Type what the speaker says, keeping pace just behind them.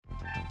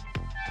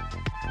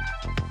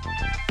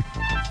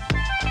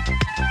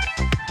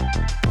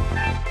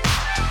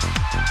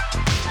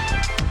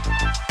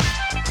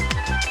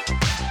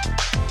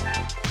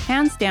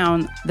hands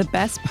down, the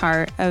best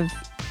part of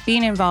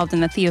being involved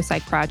in the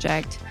Theopsych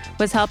project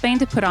was helping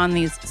to put on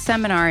these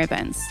seminar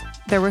events.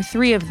 There were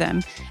 3 of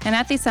them, and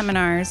at these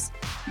seminars,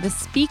 the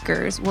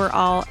speakers were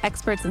all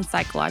experts in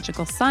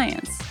psychological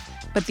science,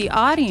 but the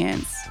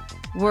audience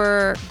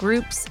were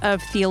groups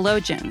of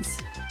theologians.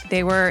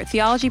 They were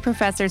theology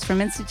professors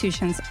from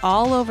institutions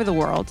all over the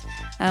world.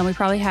 We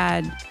probably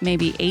had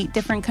maybe 8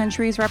 different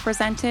countries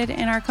represented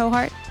in our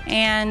cohort.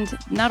 And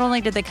not only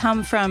did they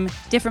come from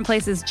different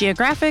places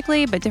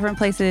geographically, but different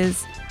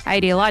places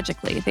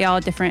ideologically. They all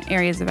had different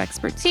areas of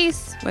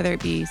expertise, whether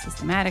it be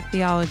systematic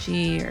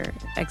theology or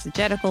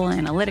exegetical,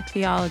 analytic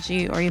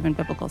theology, or even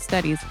biblical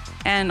studies.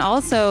 And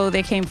also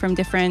they came from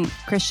different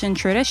Christian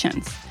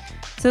traditions.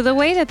 So the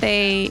way that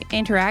they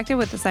interacted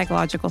with the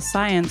psychological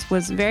science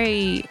was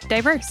very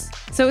diverse.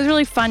 So it was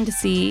really fun to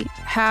see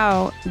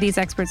how these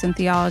experts in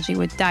theology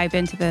would dive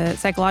into the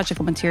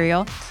psychological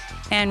material.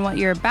 And what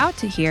you're about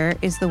to hear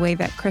is the way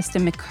that Krista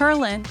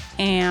McCurlin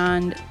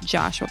and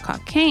Joshua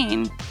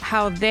Cockayne,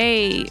 how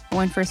they,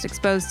 when first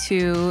exposed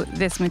to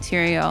this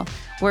material,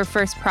 were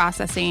first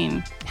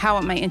processing how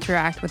it might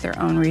interact with their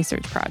own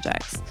research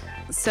projects.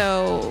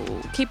 So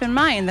keep in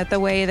mind that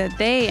the way that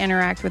they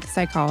interact with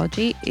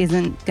psychology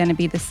isn't going to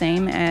be the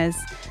same as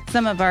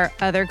some of our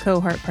other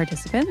cohort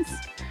participants,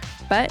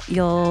 but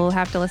you'll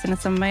have to listen to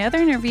some of my other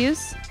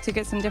interviews to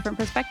get some different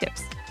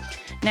perspectives.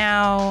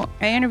 Now,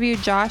 I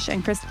interviewed Josh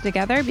and Krista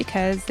together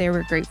because they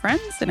were great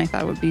friends, and I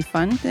thought it would be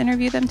fun to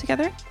interview them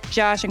together.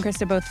 Josh and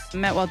Krista both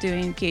met while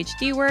doing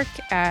PhD work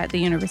at the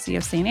University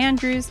of St.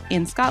 Andrews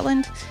in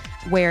Scotland,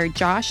 where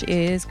Josh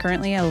is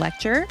currently a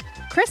lecturer.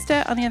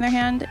 Krista, on the other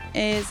hand,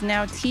 is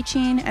now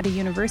teaching at a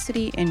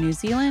university in New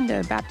Zealand,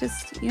 a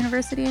Baptist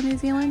university in New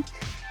Zealand.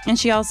 And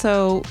she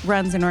also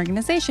runs an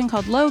organization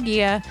called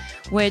Logia,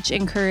 which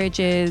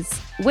encourages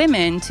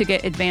women to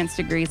get advanced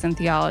degrees in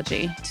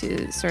theology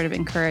to sort of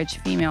encourage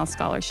female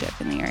scholarship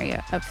in the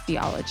area of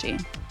theology.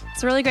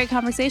 It's a really great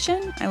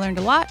conversation. I learned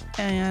a lot,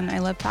 and I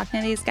love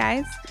talking to these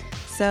guys.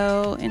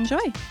 So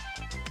enjoy.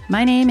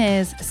 My name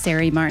is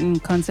Sari Martin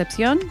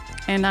Concepcion,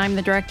 and I'm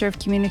the Director of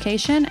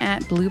Communication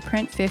at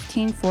Blueprint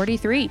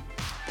 1543.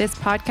 This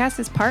podcast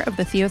is part of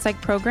the Theopsych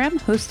program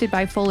hosted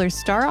by Fuller's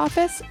Star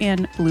Office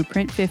and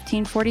Blueprint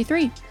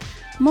 1543.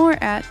 More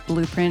at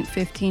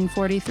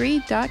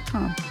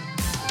blueprint1543.com.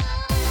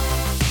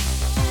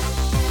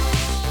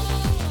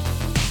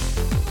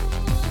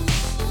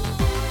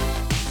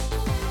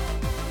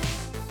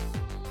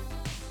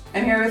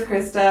 I'm here with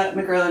Krista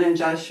McCurlin and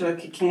Joshua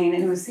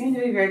Cockayne, who seem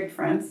to be very good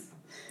friends.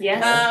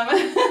 Yes.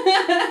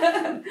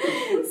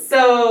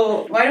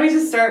 So why don't we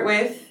just start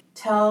with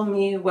tell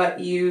me what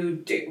you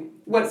do,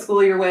 what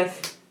school you're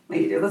with, what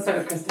you do. Let's start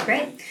with Krista.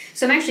 Great.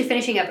 So I'm actually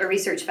finishing up a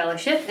research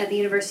fellowship at the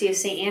University of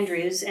St.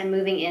 Andrews and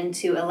moving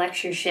into a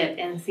lectureship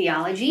in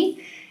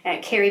theology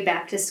at Carey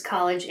Baptist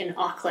College in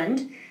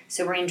Auckland.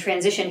 So we're in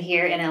transition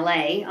here in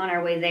LA on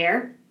our way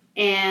there.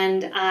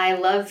 And I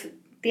love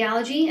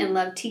theology and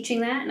love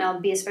teaching that, and I'll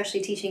be especially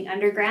teaching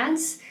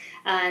undergrads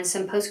and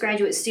some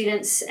postgraduate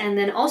students. And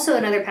then also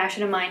another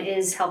passion of mine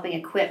is helping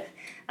equip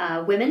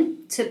women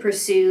to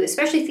pursue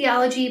especially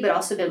theology, but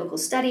also biblical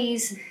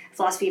studies,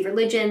 philosophy of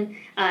religion,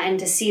 and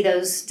to see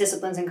those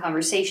disciplines in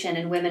conversation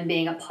and women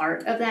being a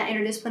part of that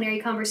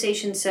interdisciplinary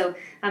conversation. So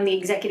I'm the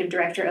executive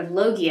director of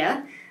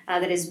Logia,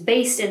 that is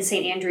based in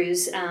St.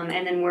 Andrews,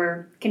 and then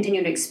we're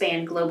continuing to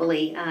expand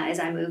globally as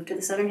I move to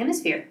the Southern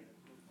Hemisphere.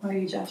 What are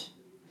you, Josh?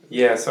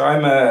 Yeah, so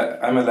I'm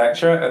a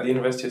lecturer at the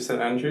University of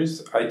St.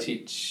 Andrews. I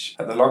teach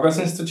at the Logos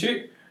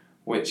Institute,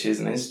 which is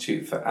an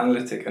institute for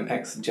analytic and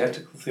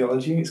exegetical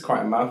theology. It's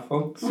quite a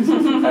mouthful.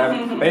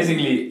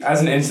 Basically,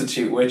 as an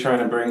institute, we're trying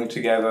to bring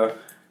together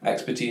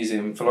expertise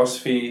in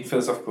philosophy,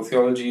 philosophical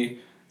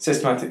theology,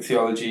 systematic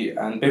theology,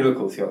 and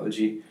biblical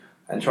theology,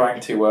 and trying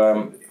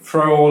to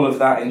throw all of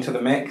that into the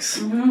mix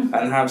and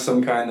have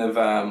some kind of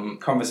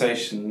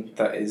conversation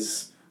that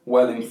is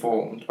well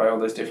informed by all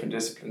those different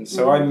disciplines.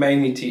 So I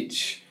mainly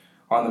teach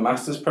on the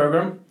master's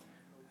program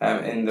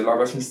in the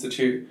Logos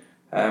Institute,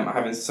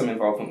 having some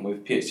involvement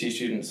with PhD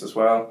students as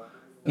well.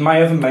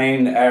 My other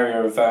main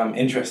area of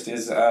interest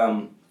is,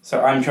 so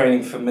I'm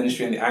training for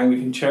ministry in the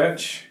Anglican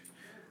Church,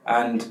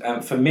 and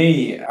for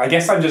me, I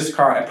guess I'm just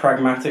quite a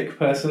pragmatic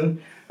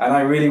person, and I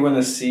really want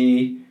to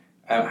see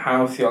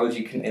how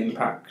theology can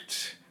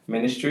impact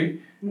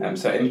ministry,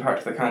 so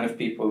impact the kind of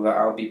people that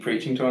I'll be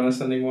preaching to on a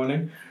Sunday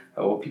morning,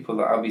 or people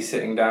that I'll be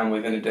sitting down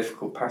with in a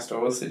difficult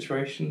pastoral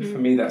situation. For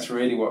me, that's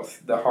really what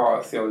the heart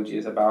of theology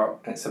is about.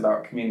 It's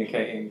about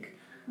communicating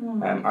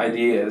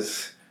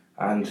ideas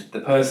and the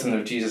person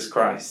of Jesus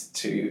Christ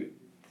to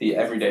the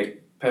everyday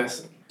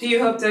person. Do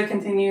you hope to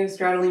continue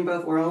straddling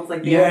both worlds,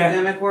 like the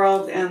academic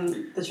world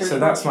and the church So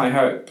world? that's my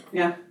hope.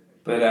 Yeah.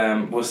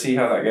 But we'll see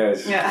how that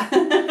goes. Yeah.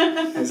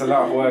 It's a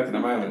lot of work at the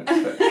moment.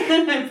 But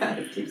I bet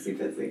it keeps you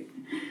busy.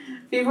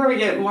 Before we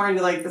get more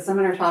into like the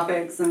seminar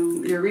topics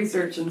and your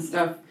research and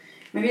stuff,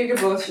 maybe you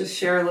could both just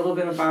share a little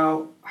bit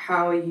about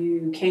how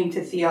you came to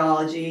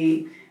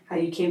theology, how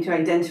you came to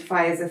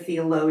identify as a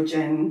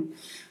theologian,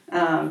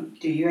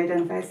 Do you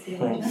identify as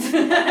theologian?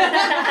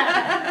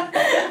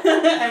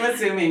 I'm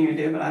assuming you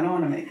do, but I don't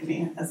want to make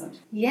any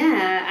assumptions.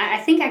 Yeah,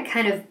 I think I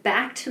kind of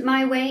backed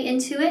my way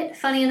into it,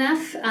 funny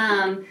enough.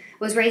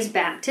 Was raised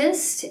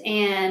Baptist,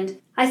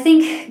 and I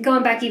think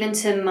going back even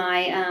to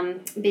my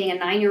being a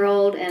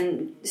 9-year-old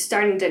and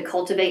starting to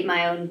cultivate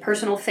my own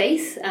personal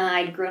faith.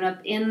 I'd grown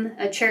up in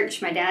a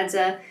church. My dad's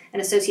an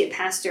associate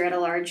pastor at a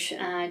large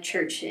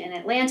church in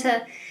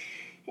Atlanta.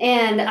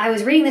 And I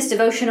was reading this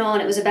devotional,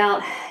 and it was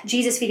about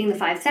Jesus feeding the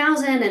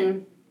 5,000,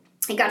 and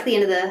it got to the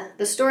end of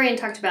the story and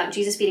talked about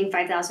Jesus feeding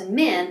 5,000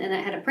 men, and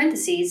it had a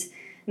parentheses,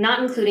 not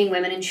including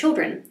women and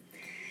children.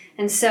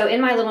 And so in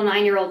my little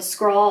 9-year-old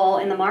scrawl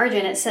in the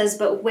margin, it says,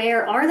 but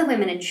where are the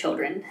women and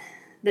children?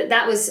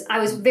 I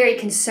was very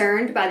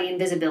concerned by the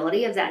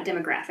invisibility of that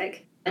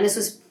demographic. And this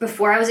was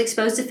before I was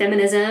exposed to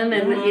feminism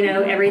and,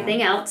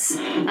 everything else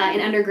in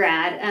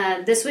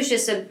undergrad. This was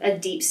just a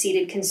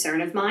deep-seated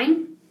concern of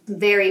mine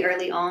very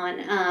early on.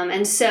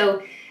 And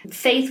so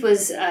faith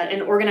was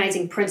an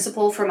organizing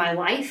principle for my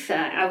life.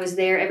 I was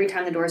there every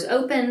time the doors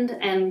opened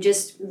and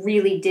just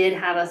really did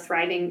have a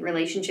thriving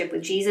relationship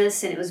with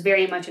Jesus. And it was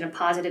very much in a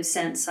positive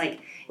sense. Like,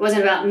 it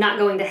wasn't about not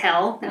going to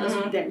hell. That was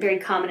very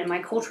common in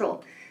my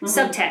cultural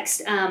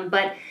subtext.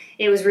 But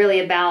it was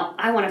really about,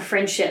 I want a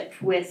friendship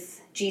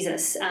with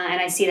Jesus. And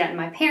I see that in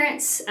my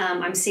parents.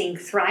 I'm seeing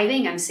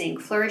thriving. I'm seeing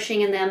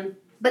flourishing in them.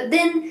 But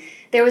then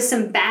there was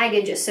some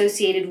baggage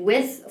associated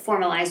with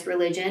formalized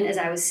religion as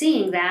I was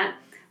seeing that.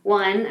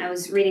 One, I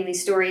was reading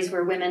these stories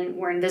where women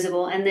were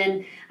invisible, and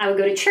then I would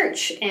go to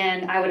church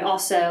and I would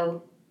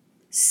also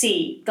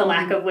see the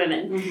lack of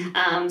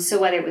women. So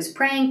whether it was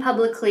praying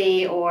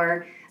publicly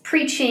or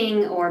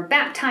preaching or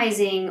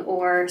baptizing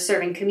or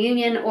serving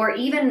communion or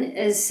even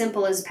as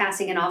simple as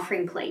passing an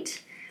offering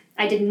plate,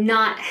 I did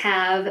not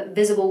have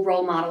visible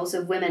role models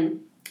of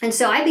women. And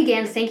so I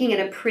began thinking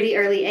at a pretty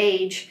early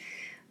age,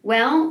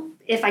 well,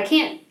 if I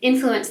can't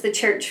influence the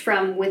church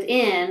from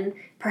within,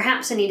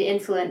 perhaps I need to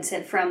influence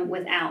it from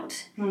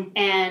without.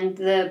 And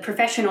the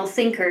professional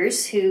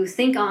thinkers who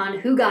think on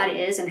who God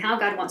is and how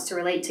God wants to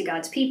relate to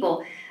God's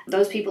people,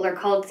 those people are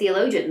called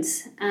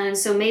theologians. And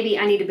so maybe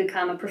I need to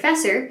become a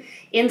professor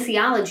in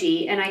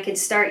theology, and I could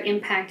start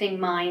impacting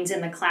minds in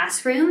the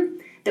classroom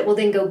that will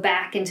then go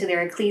back into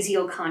their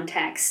ecclesial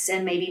contexts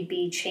and maybe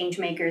be change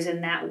makers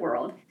in that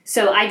world.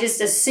 So I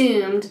just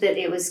assumed that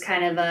it was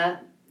kind of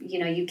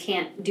you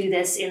can't do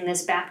this in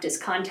this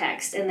Baptist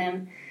context. And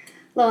then,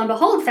 lo and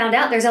behold, found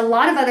out there's a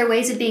lot of other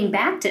ways of being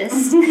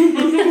Baptist.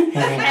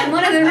 And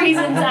one of the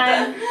reasons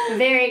I'm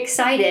very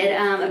excited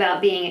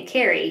about being at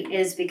Carey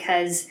is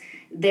because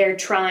they're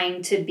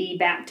trying to be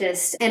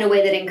Baptist in a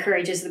way that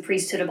encourages the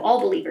priesthood of all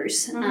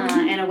believers,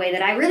 in a way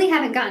that I really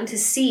haven't gotten to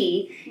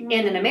see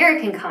in an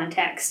American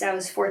context. I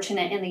was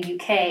fortunate in the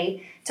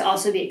UK to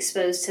also be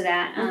exposed to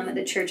that at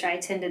the church I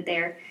attended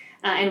there.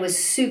 And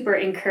was super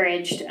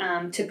encouraged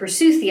to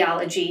pursue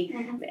theology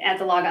at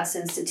the Logos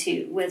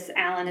Institute with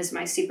Alan as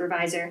my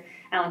supervisor,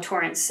 Alan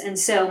Torrance. And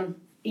so,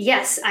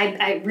 yes,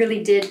 I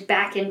really did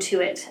back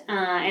into it.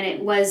 And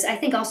it was, I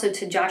think also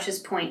to Josh's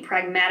point,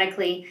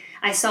 pragmatically,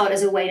 I saw it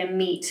as a way to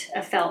meet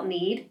a felt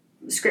need.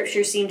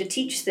 Scripture seemed to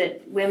teach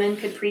that women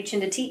could preach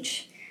and to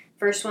teach.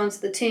 First one's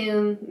the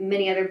tomb,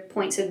 many other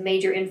points of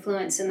major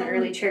influence in the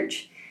early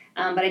church.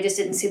 But I just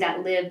didn't see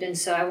that lived, and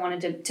so I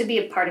wanted to be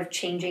a part of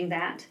changing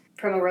that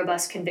from a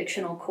robust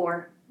convictional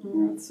core.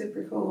 That's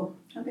super cool.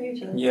 How about you,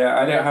 Joe? Yeah,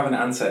 I don't have an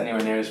answer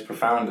anywhere near as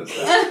profound as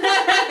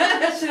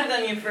that. I should have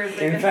done you first.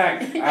 In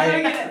fact,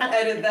 I'm going to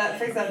edit that,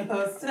 fix that in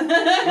post. No,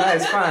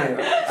 it's fine.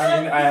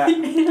 I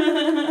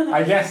mean,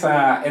 I guess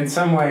in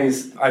some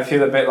ways I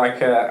feel a bit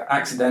like an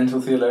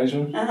accidental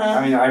theologian.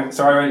 I mean, I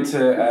went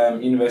to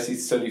university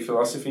to study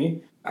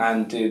philosophy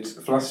and did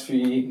a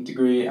philosophy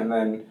degree, and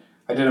then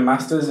I did a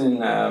master's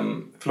in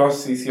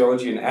philosophy,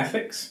 theology, and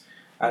ethics.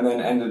 And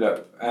then ended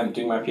up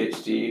doing my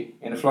PhD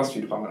in a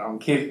philosophy department on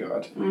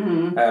Kierkegaard.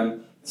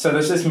 So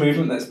there's this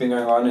movement that's been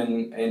going on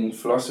in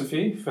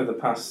philosophy for the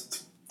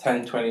past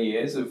 10, 20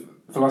 years of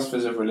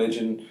philosophers of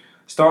religion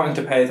starting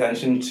to pay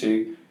attention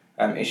to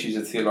issues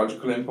of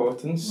theological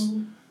importance.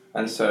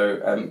 And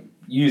so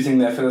using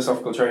their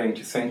philosophical training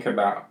to think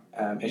about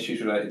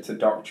issues related to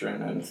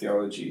doctrine and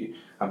theology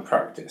and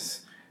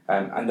practice.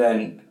 And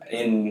then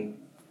in,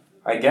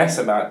 I guess,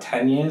 about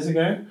 10 years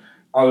ago,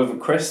 Oliver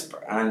Crisp,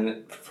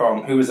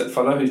 who was at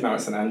Fuller, who's now at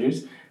St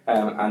Andrews,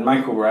 and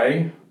Michael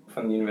Ray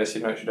from the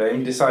University of Notre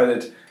Dame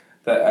decided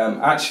that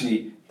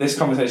actually this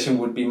conversation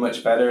would be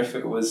much better if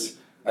it was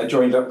a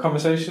joined-up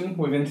conversation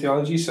within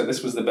theology. So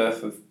this was the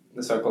birth of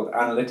the so-called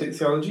analytic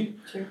theology,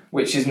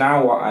 which is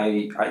now what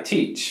I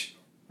teach.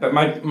 But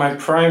my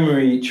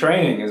primary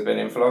training has been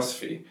in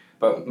philosophy,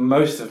 but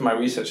most of my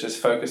research has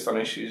focused on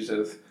issues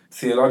of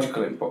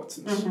theological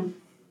importance.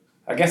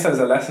 I guess there's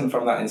a lesson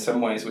from that in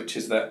some ways, which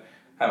is that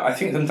I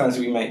think sometimes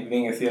we make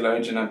being a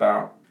theologian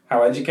about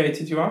how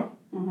educated you are.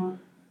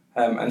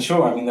 And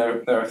sure, I mean,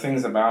 there are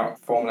things about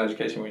formal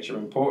education which are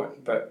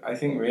important, but I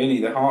think really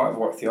the heart of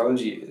what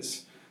theology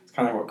is, it's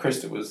kind of what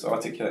Krista was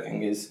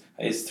articulating, is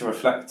to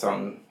reflect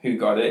on who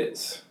God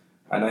is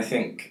And I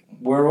think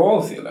we're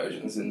all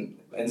theologians in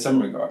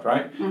some regard,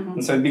 right?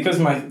 And so because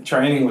my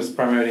training was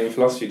primarily in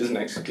philosophy, it doesn't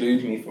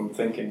exclude me from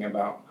thinking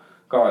about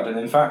God. And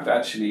in fact,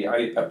 actually,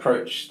 I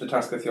approach the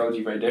task of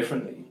theology very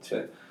differently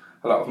to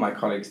a lot of my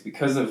colleagues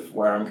because of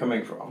where I'm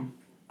coming from.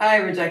 I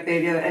reject the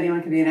idea that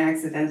anyone can be an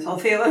accidental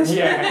theologian.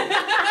 Yeah,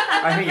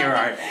 I think you're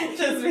right.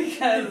 Just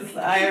because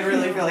I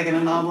really feel like an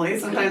anomaly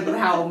sometimes with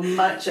how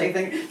much I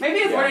think. Maybe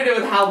it's more to do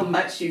with how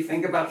much you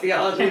think about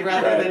theology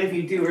rather than if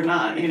you do or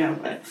not, you know.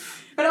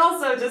 But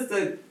also, just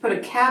to put a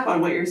cap on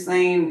what you're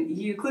saying,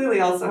 you clearly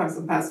also have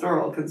some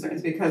pastoral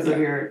concerns because of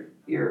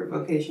your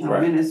vocational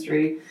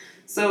ministry.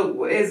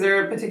 So is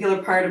there a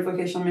particular part of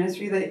vocational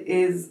ministry that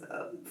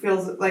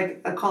feels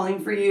like a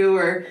calling for you,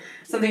 or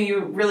something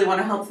you really want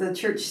to help the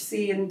church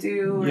see and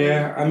do?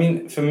 Yeah, I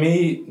mean, for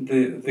me,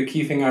 the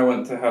key thing I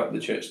want to help the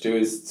church do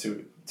is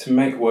to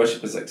make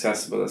worship as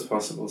accessible as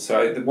possible.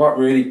 So what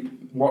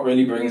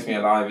really brings me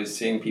alive is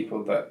seeing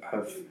people that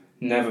have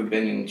never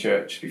been in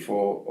church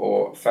before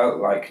or felt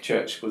like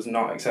church was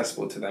not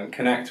accessible to them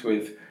connect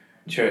with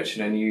church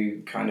in a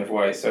new kind of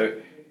way. So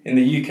in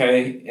the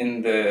UK,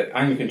 in the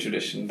Anglican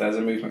tradition, there's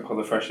a movement called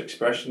the Fresh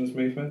Expressions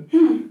movement,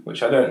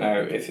 which I don't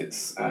know if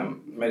it's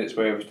made its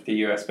way over to the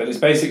US, but it's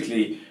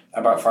basically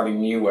about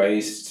finding new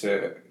ways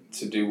to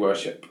do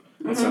worship.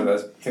 And so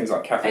there's things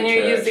like cafe and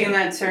you're church. using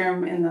that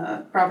term in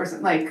the proper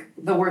sense, like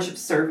the worship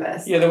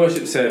service. Yeah, the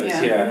worship service,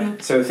 yeah.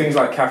 So things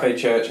like cafe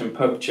church and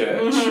pub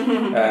church.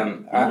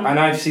 And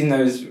I've seen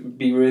those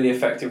be really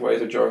effective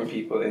ways of drawing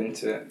people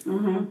into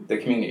the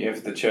community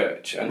of the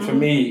church. And for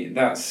me,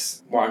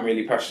 that's what I'm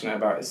really passionate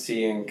about, is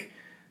seeing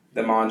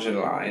the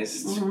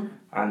marginalised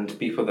and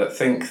people that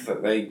think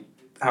that they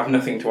have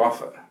nothing to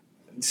offer.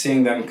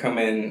 Seeing them come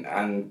in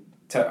and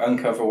to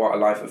uncover what a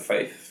life of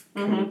faith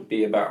can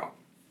be about.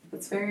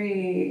 It's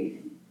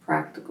very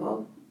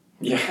practical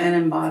Yeah. and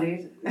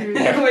embodied,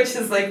 which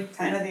is like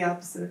kind of the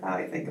opposite of how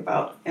I think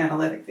about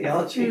analytic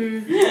theology.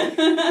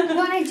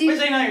 What I do, Which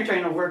I know you're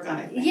trying to work on,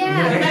 I think.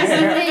 yeah, that's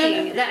the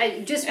thing.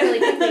 That just really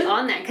quickly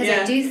on that, because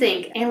I do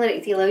think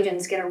analytic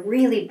theologians get a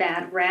really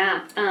bad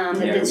rap.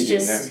 It's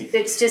just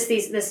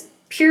this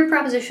pure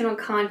propositional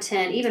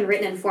content, even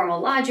written in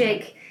formal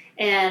logic.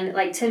 And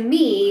like, to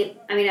me,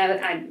 I mean,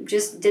 I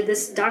just did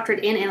this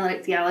doctorate in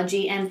analytic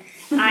theology, and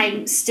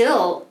I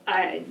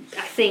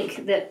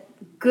think that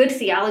good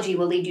theology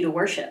will lead you to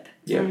worship.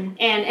 Yeah.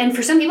 And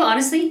for some people,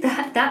 honestly,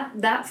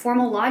 that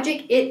formal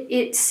logic,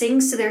 it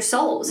sings to their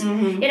souls.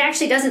 It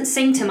actually doesn't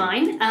sing to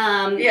mine.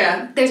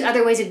 There's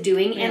other ways of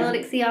doing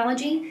analytic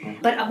theology.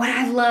 But what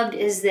I've loved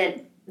is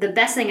that the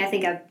best thing I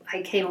think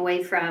I came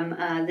away from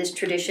this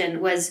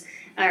tradition was,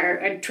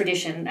 a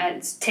tradition,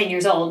 it's 10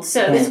 years old,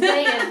 so this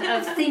way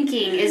of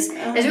thinking is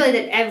really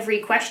that every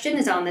question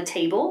is on the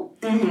table,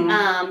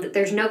 that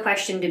there's no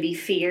question to be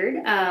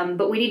feared,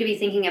 but we need to be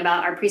thinking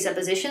about our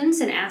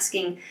presuppositions and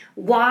asking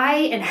why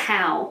and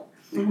how.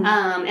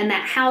 And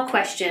that how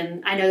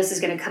question, I know this is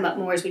going to come up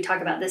more as we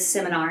talk about this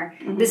seminar,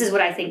 this is what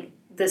I think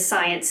the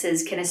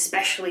sciences can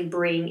especially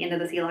bring into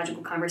the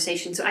theological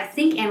conversation. So I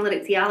think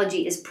analytic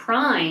theology is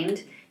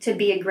primed to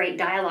be a great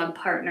dialogue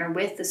partner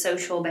with the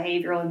social,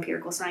 behavioral,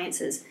 empirical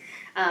sciences,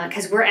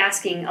 because we're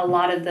asking a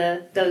lot of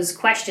those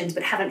questions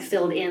but haven't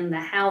filled in the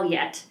how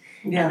yet.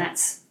 And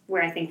that's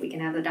where I think we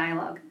can have the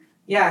dialogue.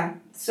 Yeah,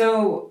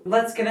 so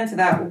let's get into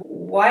that.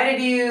 Why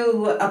did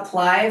you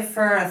apply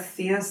for a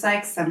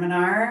theopsych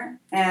seminar?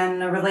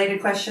 And a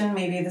related question,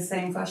 maybe the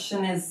same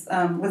question, is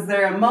was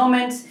there a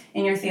moment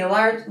in your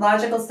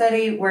theological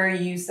study where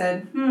you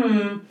said,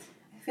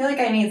 I feel like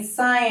I need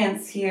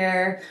science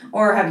here,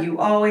 or have you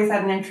always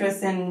had an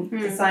interest in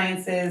the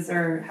sciences,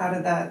 or how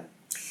did that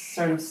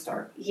sort of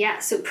start? Yeah,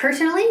 so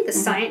personally, the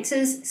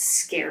sciences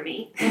scare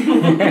me.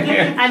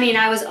 I mean,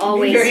 I was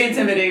always... Very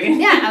intimidating.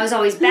 Yeah, I was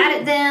always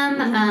bad at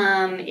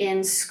them.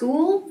 In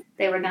school,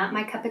 they were not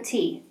my cup of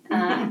tea,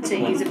 to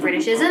use a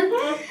Britishism.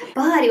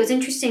 But it was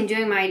interesting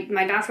doing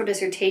my doctoral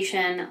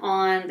dissertation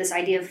on this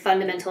idea of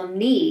fundamental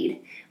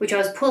need, which I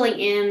was pulling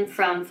in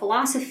from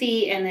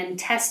philosophy and then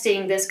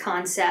testing this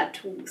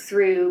concept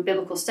through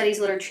biblical studies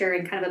literature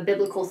and kind of a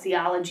biblical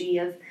theology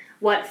of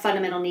what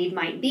fundamental need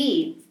might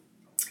be.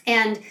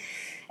 And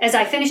as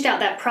I finished out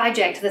that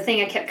project, the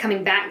thing I kept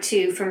coming back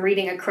to from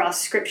reading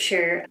across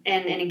scripture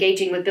and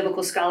engaging with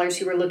biblical scholars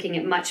who were looking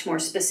at much more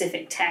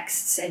specific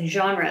texts and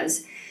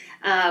genres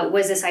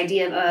was this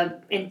idea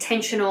of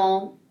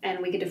intentional, and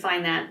we could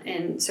define that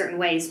in certain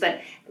ways, but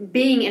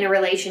being in a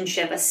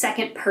relationship, a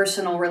second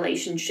personal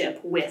relationship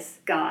with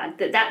God.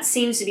 That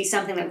seems to be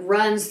something that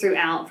runs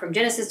throughout, from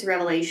Genesis to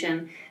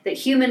Revelation, that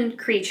human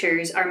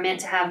creatures are meant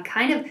to have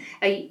kind of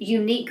a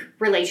unique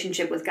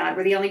relationship with God.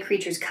 We're the only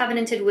creatures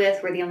covenanted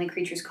with, we're the only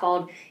creatures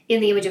called in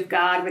the image of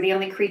God, we're the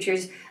only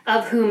creatures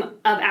of whom,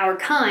 of our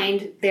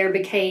kind, there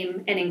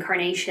became an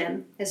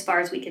incarnation, as far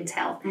as we can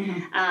tell,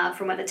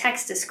 from what the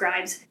text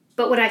describes.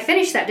 But when I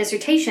finished that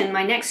dissertation,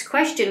 my next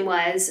question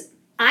was,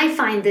 I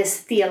find this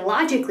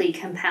theologically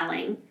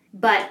compelling,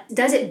 but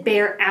does it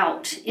bear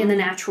out in the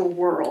natural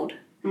world?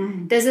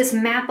 Does this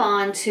map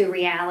on to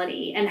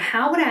reality? And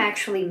how would I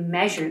actually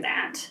measure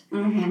that?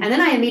 And then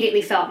I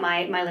immediately felt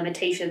my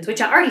limitations, which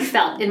I already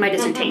felt in my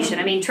dissertation.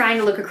 I mean, trying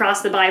to look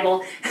across the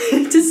Bible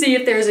to see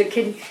if there's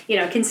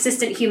a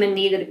consistent human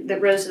need that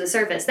rose to the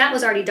surface. That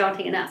was already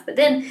daunting enough. But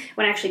then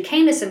when I actually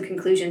came to some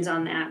conclusions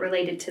on that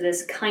related to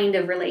this kind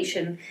of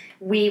relation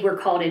we were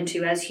called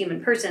into as human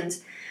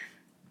persons,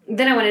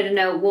 then I wanted to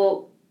know,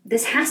 well,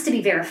 this has to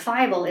be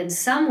verifiable in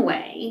some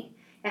way.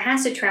 It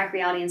has to track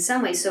reality in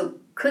some way. So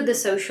could the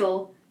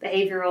social,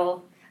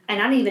 behavioral,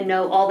 and I don't even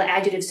know all the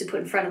adjectives to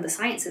put in front of the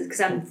sciences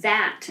because I'm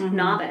that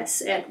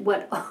novice at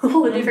what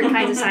all the different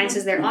kinds of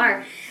sciences there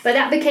are. But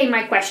that became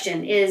my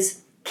question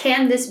is,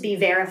 can this be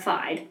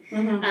verified?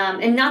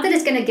 And not that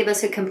it's going to give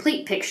us a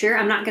complete picture.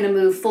 I'm not going to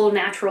move full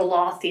natural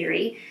law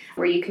theory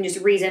where you can just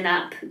reason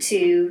up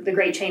to the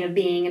great chain of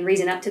being and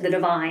reason up to the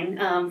divine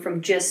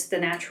from just the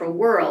natural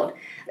world.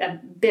 A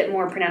bit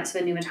more pronounced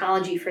of a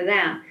pneumatology for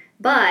that.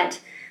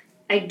 But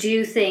I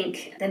do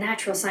think the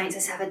natural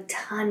sciences have a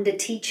ton to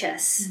teach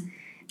us.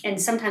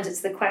 And sometimes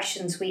it's the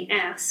questions we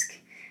ask.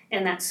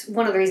 And that's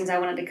one of the reasons I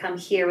wanted to come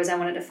here was I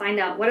wanted to find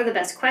out what are the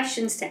best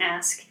questions to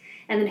ask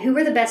and then who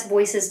are the best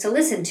voices to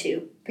listen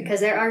to. Because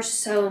there are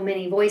so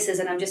many voices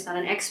and I'm just not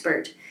an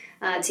expert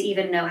to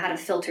even know how to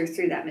filter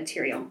through that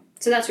material.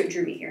 So that's what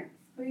drew me here.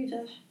 What are you,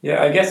 Josh?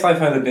 Yeah, I guess I've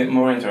had a bit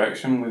more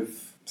interaction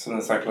with some of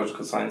the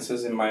psychological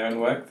sciences in my own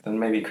work than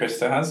maybe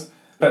Krista has.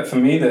 But for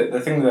me,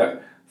 the thing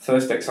that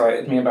first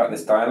excited me about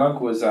this dialogue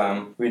was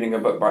reading a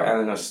book by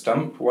Eleanor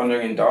Stump,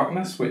 Wandering in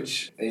Darkness,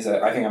 which is,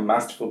 I think, a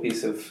masterful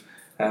piece of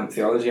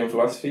theology and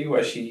philosophy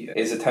where she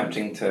is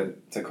attempting to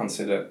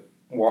consider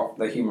what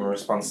the human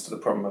response to the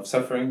problem of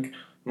suffering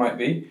might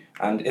be.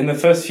 And in the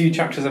first few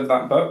chapters of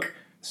that book,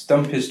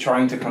 Stump is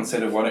trying to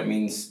consider what it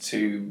means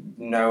to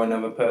know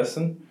another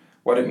person,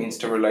 what it means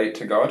to relate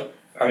to God.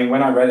 I mean,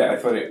 when I read it, I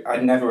thought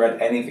I'd never read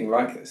anything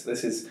like this.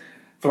 This is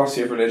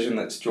philosophy of religion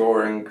that's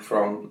drawing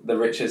from the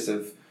riches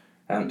of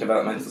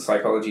developmental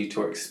psychology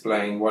to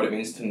explain what it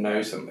means to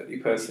know somebody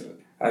personally.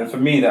 And for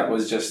me, that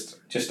was just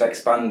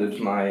expanded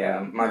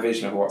my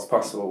vision of what's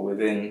possible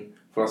within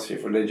philosophy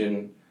of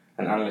religion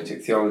and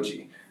analytic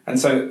theology. And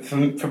so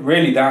for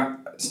really that,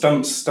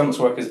 Stump's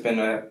work has been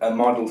a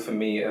model for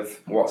me of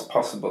what's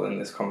possible in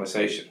this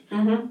conversation.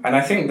 And I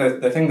think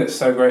that the thing that's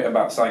so great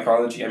about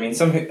psychology, I mean,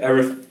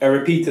 a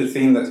repeated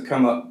theme that's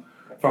come up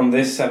from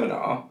this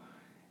seminar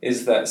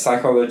is that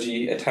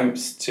psychology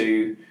attempts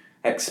to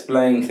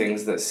explain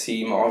things that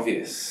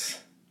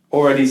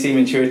already seem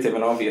intuitive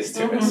and obvious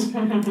to us.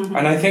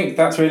 And I think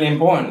that's really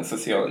important for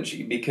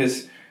theology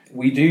because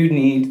we do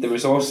need the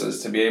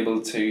resources to be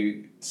able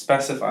to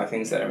specify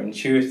things that are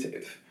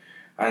intuitive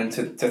and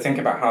to think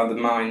about how the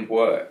mind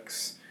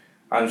works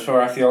and for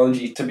our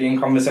theology to be in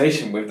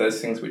conversation with those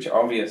things which are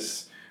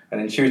obvious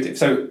and intuitive.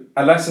 So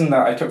a lesson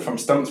that I took from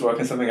Stump's work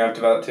and something I've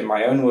developed in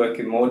my own work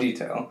in more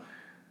detail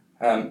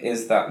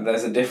is that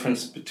there's a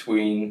difference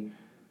between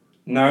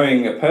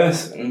knowing a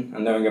person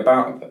and knowing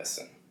about a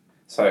person.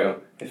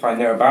 So if I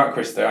know about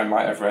Krista, I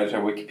might have read her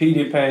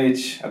Wikipedia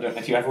page. I don't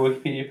know, do you have a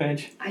Wikipedia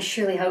page? I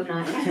surely hope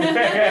not.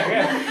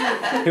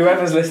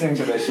 Whoever's listening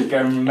to this should go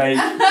and make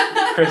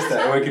Krista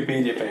a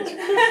Wikipedia page.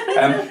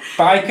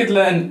 But I could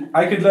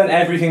learn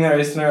everything there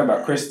is to know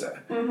about Krista.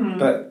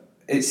 But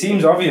it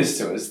seems obvious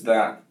to us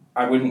that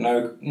I wouldn't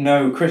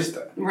know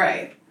Krista.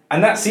 Right.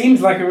 And that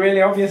seems like a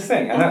really obvious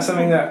thing. And that's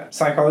something that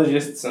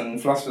psychologists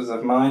and philosophers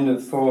of mind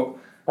have thought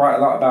quite a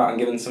lot about and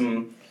given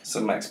some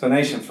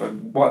explanation for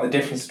what the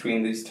difference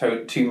between these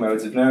two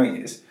modes of knowing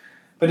is.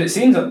 But it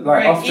seems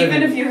like often...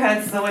 Even if you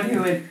had someone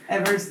who had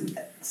ever,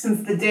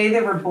 since the day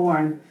they were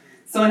born,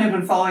 someone had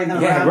been following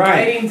them around,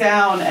 writing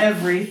down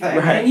everything,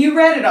 and you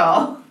read it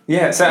all.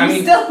 Yeah, so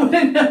you still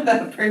wouldn't know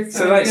that person.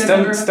 So like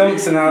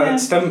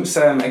Stump's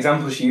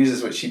example she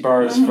uses, which she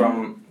borrows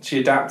from, she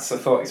adapts a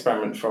thought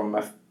experiment from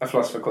a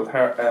philosopher called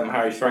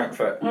Harry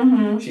Frankfurt.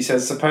 She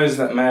says, suppose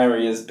that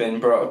Mary has been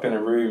brought up in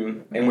a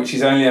room in which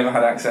she's only ever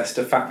had access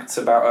to facts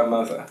about her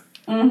mother.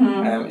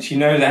 She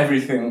knows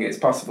everything it's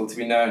possible to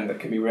be known that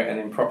can be written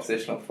in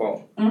propositional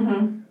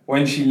form.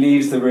 When she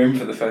leaves the room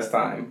for the first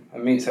time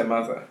and meets her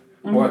mother,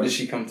 what does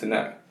she come to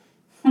know?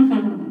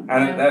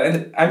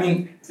 And I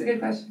mean, it's a good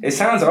question. It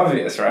sounds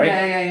obvious, right?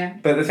 Yeah.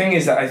 But the thing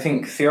is that I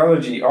think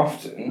theology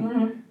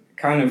often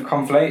kind of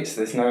conflates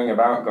this knowing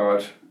about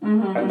God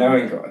and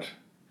knowing God.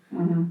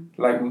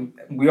 Like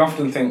we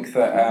often think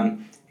that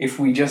if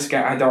we just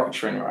get our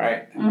doctrine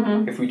right,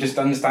 if we just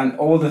understand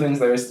all the things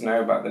there is to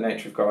know about the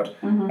nature of God,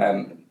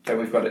 then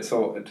we've got it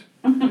sorted.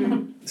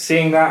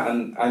 Seeing that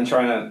and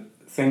trying to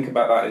think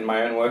about that in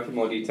my own work in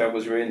more detail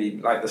was really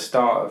like the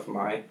start of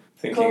my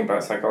thinking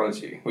about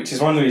psychology, which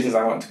is one of the reasons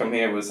I wanted to come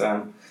here was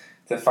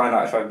to find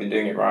out if I've been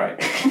doing it right.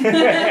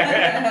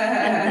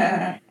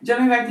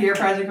 Jumping back to your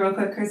project real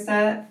quick,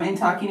 Krista, in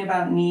talking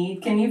about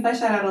need, can you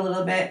flesh that out a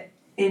little bit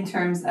in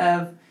terms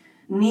of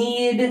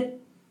need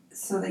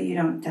so that you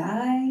don't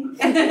die?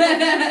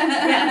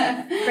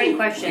 Yeah, great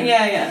question.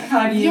 Yeah.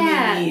 How do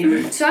you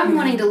need? So I'm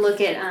wanting to look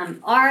at,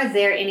 are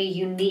there any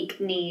unique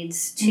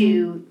needs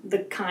to the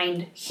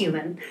kind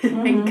human?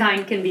 And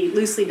kind can be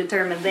loosely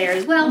determined there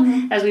as well,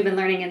 as we've been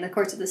learning in the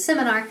course of the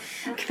seminar.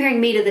 Comparing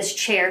me to this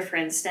chair, for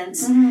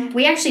instance,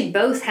 we actually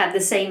both have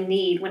the same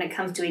need when it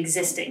comes to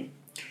existing.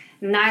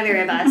 Neither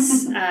of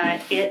us,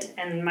 it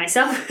and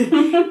myself,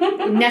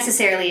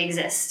 necessarily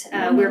exist.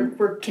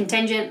 We're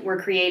contingent,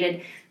 we're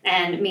created,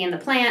 and me and the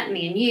plant,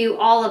 me and you,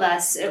 all of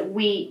us,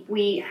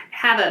 we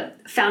have a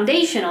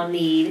foundational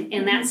need.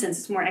 In that sense,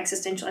 it's more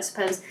existential, I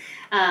suppose,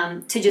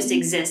 to just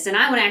exist. And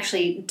I would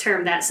actually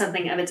term that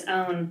something of its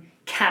own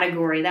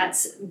category.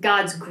 That's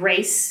God's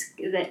grace,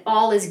 that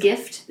all is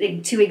gift.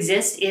 To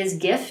exist is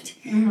gift.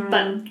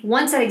 But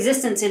once that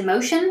existence is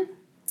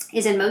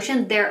in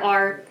motion, there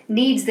are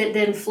needs that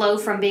then flow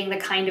from being the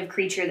kind of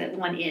creature that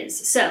one is.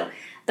 So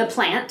the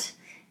plant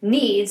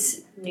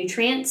needs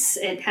nutrients.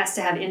 It has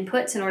to have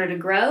inputs in order to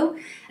grow.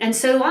 And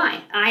so do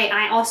I.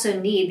 I also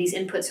need these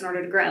inputs in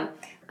order to grow.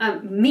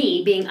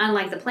 Me, being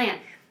unlike the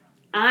plant,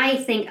 I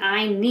think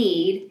I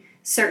need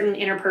certain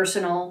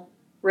interpersonal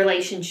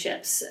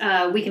relationships.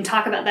 We can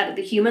talk about that at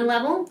the human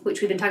level,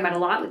 which we've been talking about a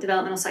lot with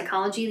developmental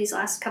psychology these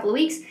last couple of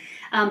weeks.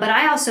 But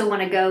I also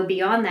want to go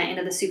beyond that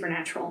into the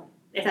supernatural,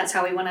 if that's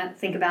how we want to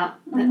think about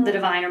the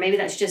divine, or maybe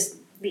that's just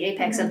the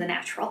apex of the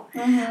natural.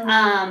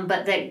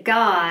 But that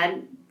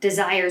God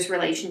desires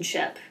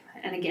relationship.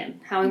 And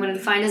again, how we want to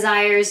define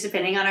desires,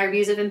 depending on our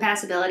views of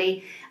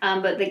impassibility.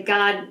 But that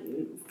God,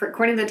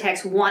 according to the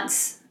text,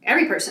 wants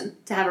every person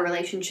to have a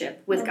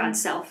relationship with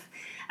God's self.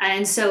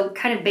 And so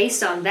kind of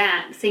based on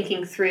that,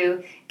 thinking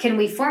through, can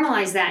we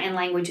formalize that in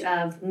language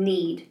of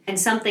need? And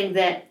something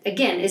that,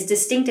 again, is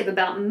distinctive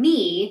about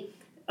me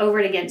over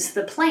and against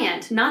the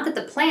plant. Not that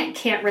the plant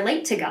can't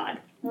relate to God,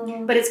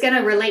 but it's going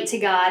to relate to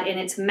God in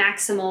its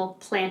maximal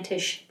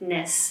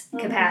plantishness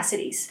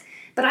capacities.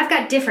 But I've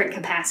got different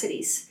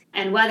capacities.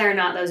 And whether or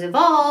not those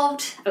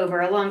evolved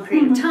over a long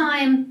period of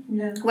time,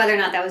 whether or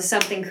not that was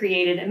something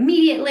created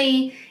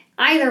immediately,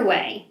 either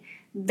way,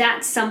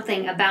 that's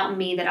something about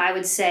me that I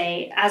would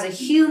say, as a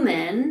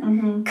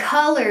human,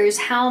 colors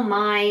how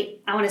my,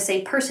 I want to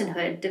say,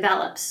 personhood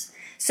develops.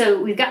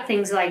 So we've got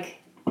things like,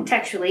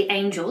 textually,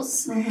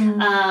 angels,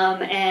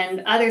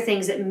 and other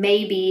things that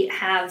maybe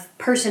have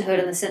personhood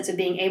in the sense of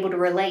being able to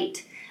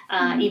relate,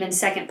 even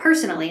second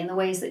personally, in the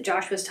ways that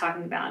Josh was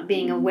talking about,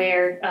 being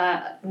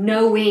aware,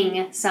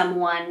 knowing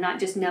someone, not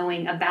just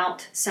knowing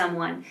about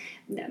someone.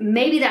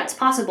 Maybe that's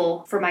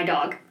possible for my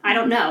dog. I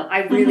don't know. I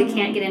really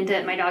can't get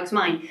into my dog's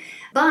mind.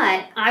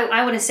 But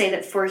I want to say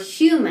that for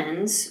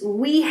humans,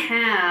 we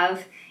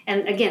have,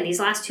 and again, these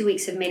last 2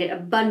 weeks have made it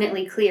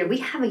abundantly clear, we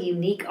have a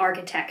unique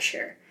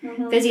architecture.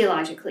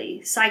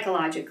 Physiologically,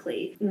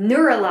 psychologically,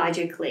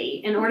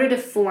 neurologically, in order to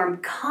form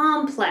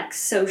complex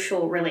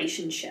social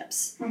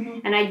relationships.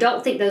 And I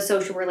don't think those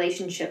social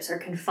relationships are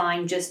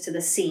confined just to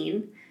the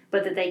seen,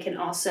 but that they can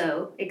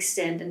also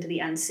extend into the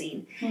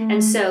unseen.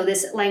 And so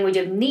this language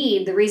of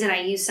need, the reason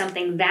I use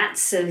something that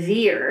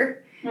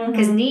severe,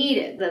 because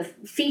need, the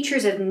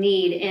features of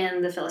need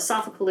in the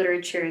philosophical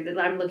literature that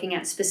I'm looking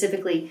at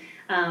specifically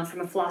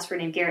from a philosopher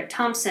named Garrett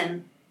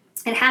Thompson,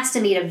 it has to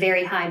meet a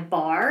very high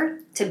bar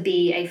to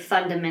be a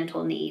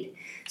fundamental need.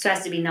 So it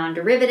has to be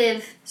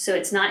non-derivative, so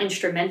it's not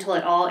instrumental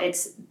at all.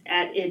 It's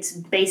at its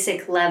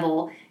basic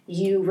level,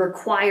 you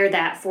require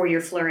that for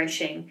your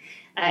flourishing.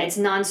 It's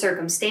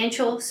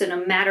non-circumstantial, so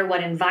no matter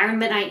what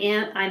environment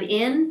I'm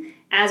in,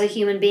 as a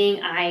human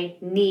being, I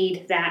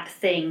need that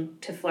thing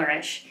to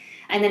flourish.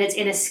 And then it's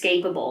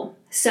inescapable.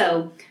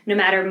 So no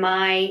matter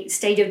my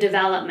stage of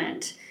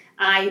development,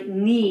 I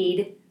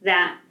need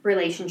that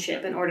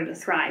relationship in order to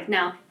thrive.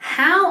 Now,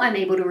 how I'm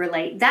able to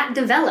relate, that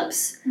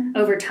develops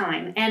over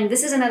time. And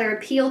this is another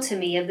appeal to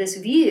me of this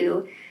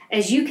view,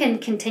 as you can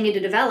continue to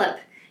develop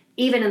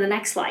even in the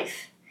next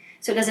life.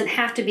 So it doesn't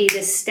have to be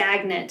this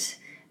stagnant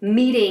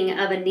meeting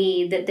of a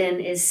need that then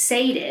is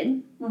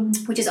sated,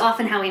 which is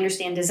often how we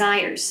understand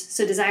desires.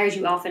 So desires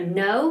you often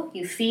know,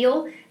 you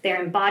feel,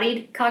 they're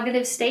embodied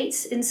cognitive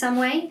states in some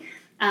way.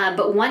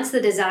 But once the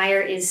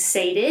desire is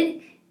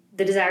sated,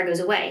 the desire goes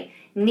away.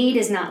 Need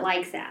is not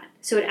like that.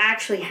 So it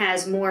actually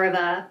has more of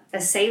a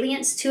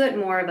salience to it,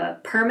 more of a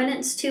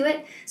permanence to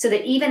it, so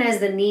that even as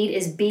the need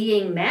is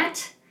being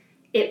met,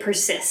 it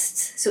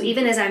persists. So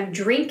even as I'm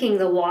drinking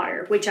the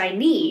water, which I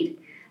need,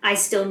 I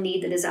still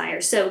need the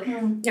desire. So,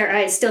 or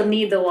I still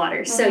need the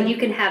water. So you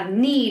can have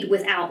need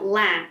without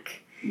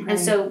lack. And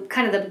so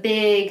kind of the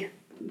big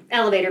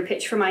elevator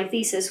pitch for my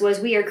thesis was,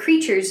 we are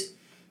creatures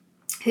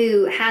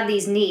who had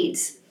these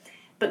needs,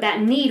 but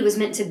that need was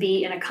meant to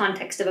be in a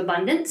context of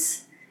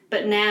abundance.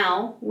 But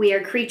now we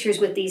are creatures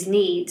with these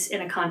needs in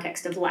a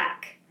context of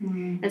lack.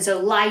 And so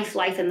life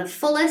in the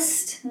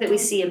fullest that we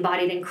see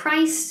embodied in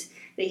Christ,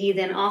 that he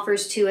then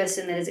offers to us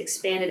and that is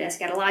expanded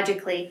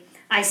eschatologically,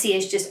 I see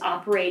as just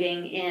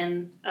operating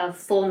in a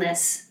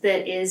fullness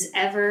that is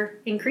ever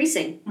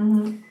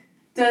increasing.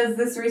 Does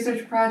this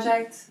research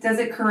project, does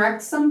it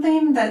correct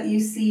something that you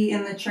see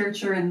in the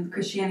church or in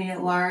Christianity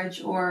at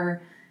large,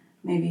 or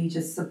maybe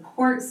just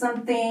support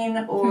something,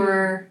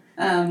 or,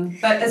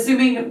 but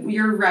assuming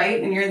you're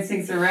right and your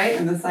instincts are right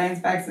and the science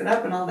backs it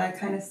up and all that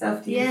kind of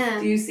stuff, do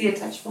you see a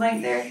touch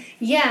point there?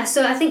 Yeah,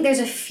 so I think there's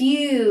a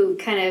few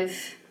kind of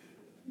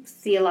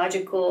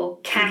theological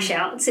cash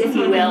outs, if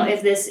you will,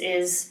 if this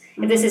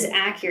is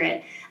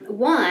accurate.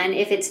 One,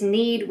 if it's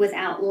need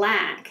without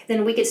lack,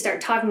 then we could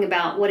start talking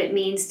about what it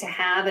means to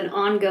have an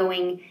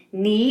ongoing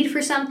need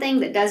for something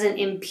that doesn't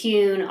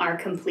impugn our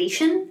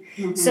completion.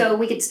 So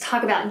we could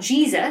talk about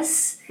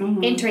Jesus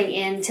entering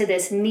into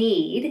this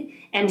need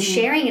and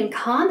sharing in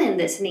common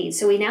this need.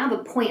 So we now have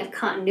a point of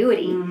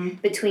continuity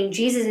between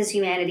Jesus'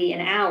 humanity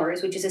and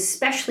ours, which is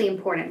especially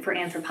important for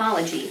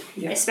anthropology,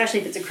 especially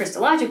if it's a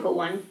Christological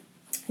one.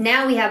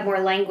 Now we have more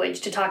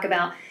language to talk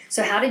about,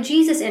 so how did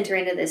Jesus enter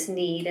into this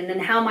need? And then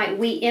how might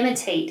we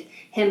imitate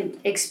him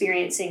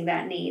experiencing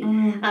that need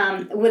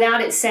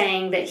without it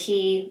saying that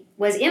he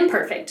was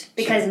imperfect?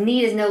 Because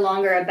need is no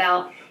longer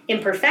about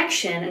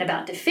imperfection and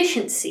about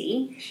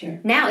deficiency.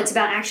 Now it's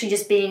about actually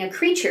just being a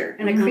creature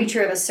and a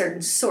creature of a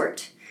certain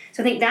sort.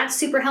 So I think that's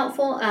super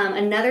helpful.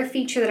 Another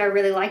feature that I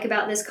really like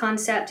about this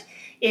concept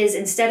is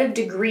instead of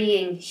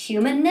degreeing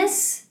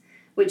humanness,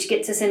 which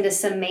gets us into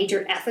some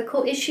major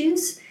ethical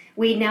issues,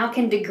 we now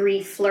can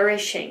degree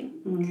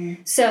flourishing.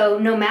 So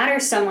no matter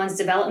someone's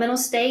developmental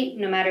state,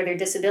 no matter their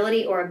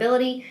disability or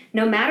ability,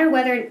 no matter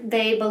whether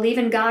they believe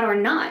in God or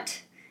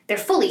not, they're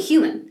fully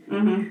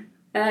human.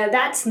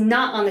 That's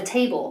not on the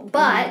table,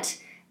 but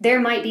there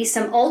might be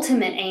some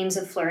ultimate aims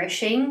of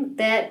flourishing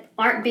that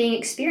aren't being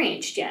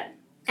experienced yet.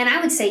 And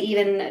I would say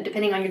even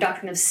depending on your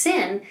doctrine of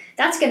sin,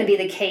 that's going to be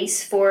the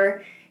case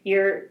for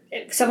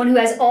someone who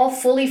has all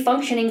fully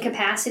functioning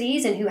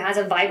capacities and who has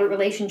a vibrant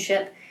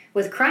relationship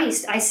with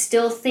Christ. I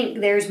still think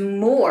there's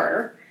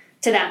more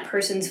to that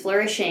person's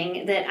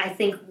flourishing that I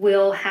think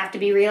will have to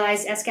be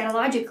realized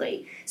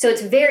eschatologically. So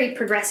it's very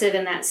progressive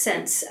in that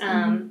sense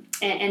and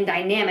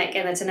dynamic,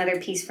 and that's another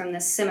piece from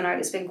this seminar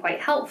that's been quite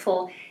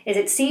helpful, is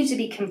it seems to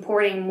be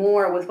comporting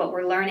more with what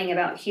we're learning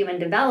about human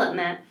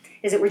development,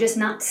 is that we're just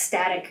not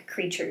static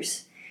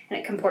creatures. And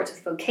it comports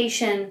with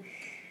vocation,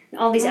 and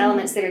all these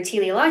elements that are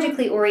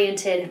teleologically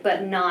oriented,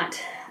 but not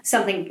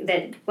something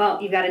that,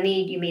 well, you've got a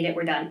need, you meet it,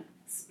 we're done.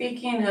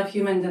 Speaking of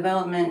human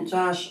development,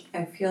 Josh,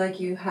 I feel like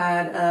you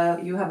have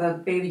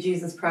a Baby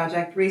Jesus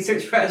project,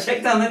 research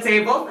project on the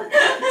table,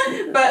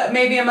 but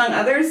maybe among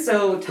others.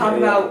 So talk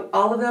about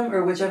all of them,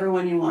 or whichever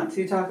one you want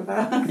to talk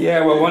about.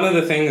 Yeah, well, one of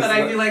the things. But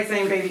I do like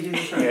saying Baby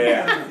Jesus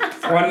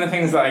project. One of the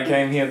things that I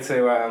came here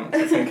to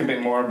think a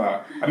bit more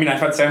about. I mean, I've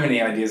had so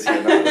many ideas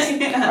here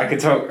that I could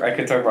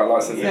talk about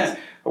lots of things. Yeah.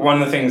 But one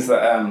of the things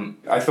that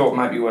I thought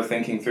might be worth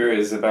thinking through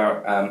is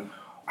about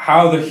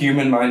how the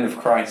human mind of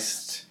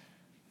Christ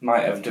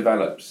might have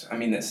developed. I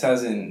mean, it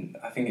says in,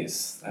 I think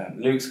it's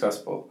Luke's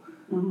Gospel,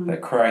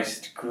 that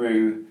Christ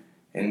grew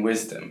in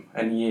wisdom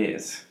and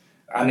years.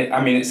 And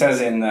it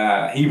says in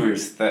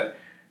Hebrews that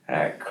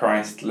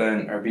Christ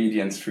learned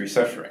obedience through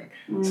suffering.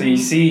 So you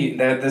see,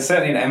 there's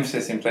certainly an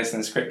emphasis in place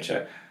in the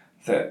scripture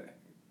that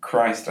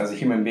Christ as a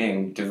human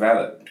being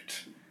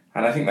developed.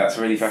 And I think that's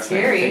a really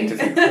fascinating thing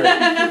to think through.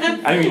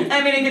 I mean,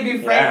 it can be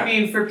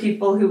frightening for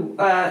people who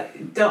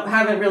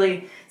haven't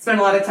really spent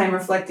a lot of time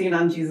reflecting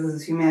on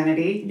Jesus'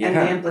 humanity and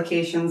the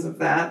implications of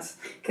that,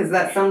 because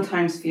that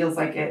sometimes feels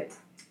like it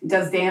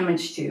does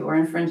damage to or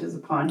infringes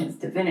upon his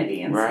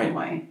divinity in some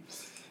way.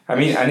 I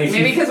mean, and if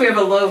maybe because we have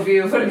a low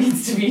view of what it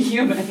means to be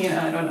human,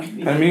 I don't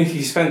know. I mean, if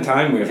you spent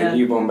time with a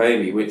newborn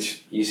baby,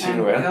 which you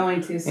soon will. I'm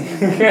going to soon.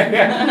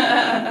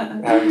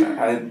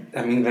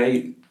 I mean,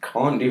 they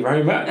can't do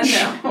very much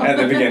at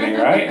the beginning,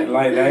 right?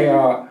 Like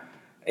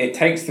it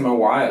takes them a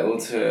while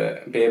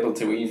to be able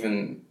to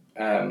even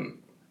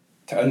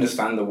to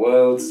understand the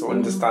world,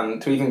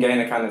 to even gain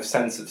a kind of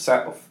sense of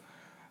self.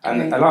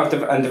 And a lot of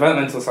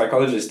developmental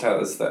psychologists tell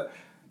us that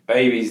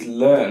babies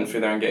learn through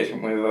their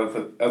engagement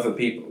with other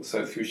people.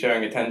 So through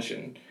sharing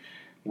attention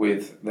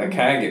with their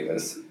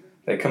caregivers,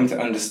 they come to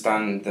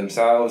understand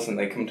themselves, and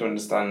they come to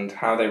understand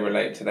how they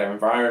relate to their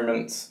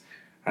environments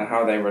and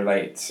how they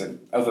relate to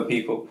other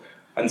people.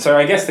 And so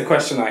I guess the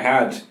question I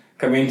had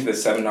coming into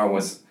this seminar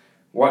was,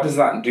 what does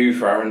that do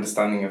for our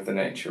understanding of the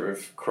nature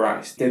of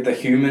Christ? Did the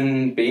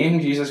human being,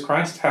 Jesus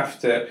Christ, have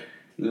to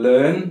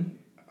learn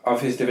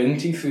of his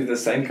divinity through the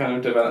same kind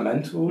of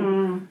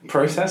developmental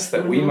process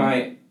that we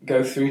might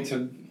go through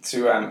to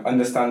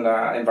understand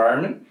our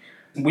environment?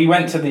 We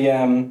went to the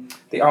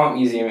art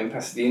museum in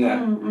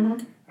Pasadena,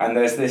 and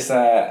there's this,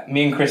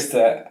 me and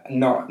Krista,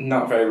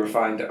 not very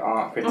refined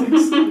art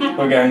critics,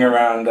 we're going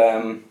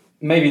around,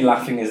 maybe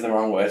laughing is the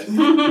wrong word.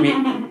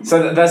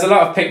 So there's a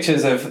lot of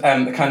pictures of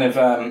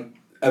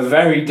a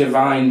very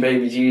divine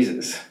baby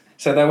Jesus.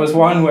 So there was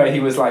one where he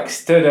was like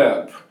stood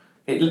up.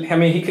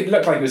 He could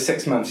look like he was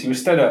 6 months. He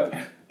was stood up,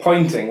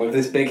 pointing with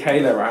this big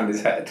halo around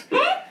his head.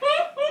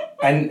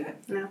 And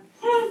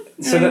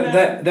so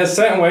there's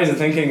certain ways of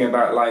thinking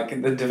about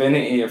like the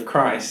divinity of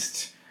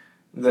Christ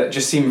that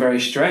just seem very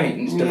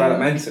strange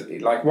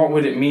developmentally. Like, what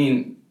would it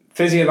mean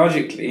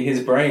physiologically?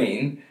 His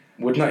brain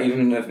would not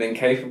even have been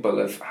capable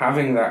of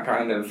having that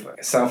kind of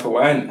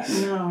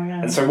self-awareness.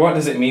 And so what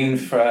does it mean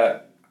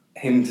for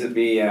him to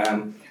be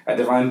a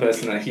divine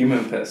person and a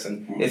human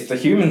person if the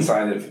human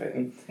side of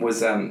him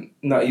was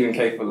not even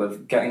capable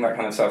of getting that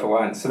kind of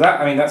self-awareness? So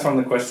that's one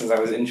of the questions I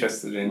was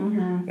interested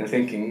in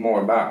thinking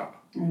more about.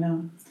 I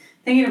know.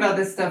 Thinking about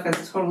this stuff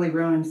has totally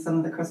ruined some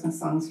of the Christmas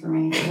songs for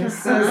me. They're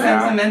so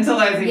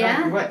sentimentalizing.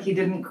 Yeah. Like, what, he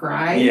didn't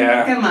cry?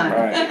 Yeah. Come on.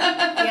 Right.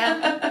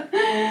 Yeah.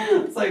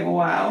 It's like,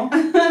 wow.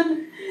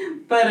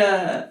 But,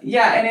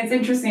 and it's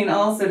interesting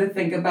also to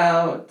think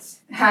about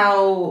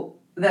how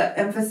the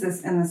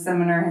emphasis in the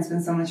seminar has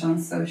been so much on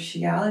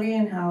sociality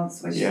and how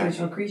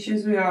social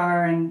creatures we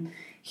are. And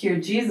here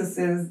Jesus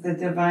is the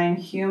divine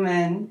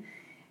human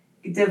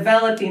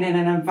developing in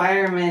an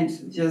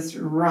environment just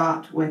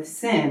wrought with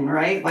sin,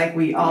 right? Like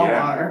we all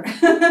are,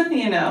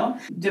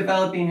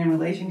 developing in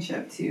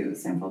relationship to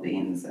sinful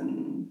beings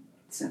and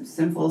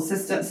sinful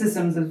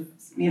systems of,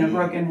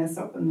 brokenness,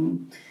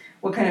 and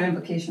what kind of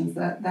implications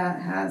that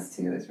has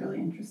too is really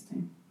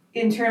interesting.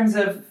 In terms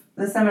of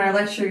the seminar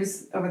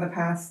lectures over the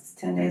past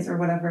 10 days or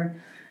whatever,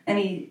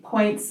 any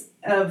points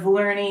of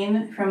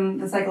learning from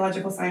the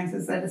psychological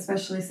sciences that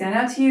especially stand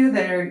out to you,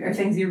 that are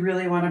things you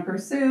really want to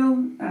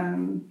pursue?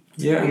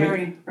 We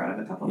already brought up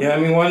a couple. Yeah, I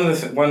mean,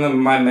 one of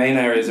my main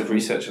areas of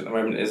research at the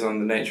moment is on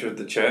the nature of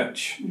the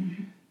church.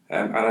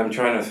 And I'm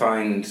trying to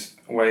find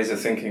ways of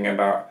thinking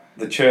about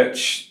the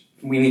church.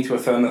 We need to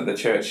affirm that the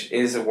church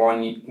is a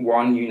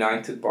one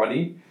united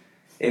body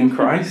in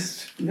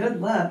Christ. Good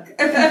luck.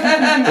 But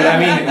I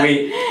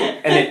mean,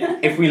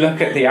 if we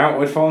look at the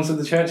outward forms of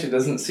the church, it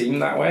doesn't seem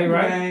that way,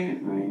 right?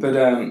 Right.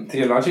 But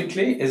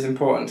theologically, it's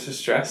important to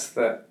stress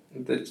that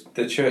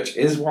the church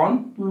is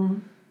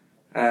one,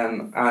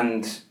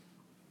 and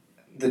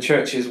the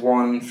church is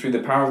one through the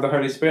power of the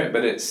Holy Spirit.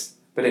 But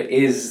it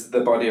is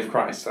the body of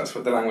Christ. That's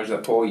what the language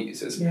that Paul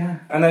uses. Yeah.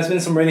 And there's been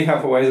some really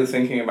helpful ways of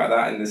thinking about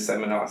that in this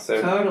seminar.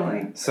 So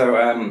totally.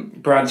 So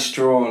Brad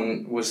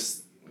Strawn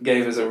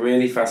gave us a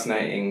really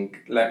fascinating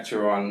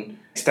lecture on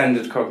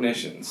extended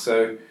cognition.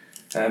 So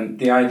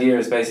the idea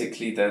is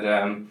basically that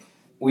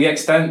we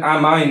extend our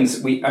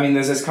minds.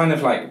 There's this kind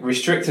of like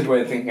restricted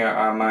way of thinking about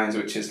our minds,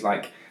 which is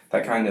like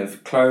that kind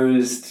of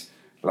closed,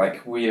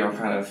 like we are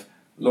kind of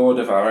lord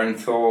of our own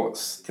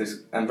thoughts,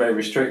 and very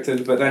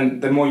restricted. But then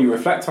the more you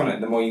reflect on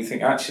it, the more you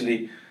think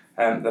actually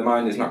the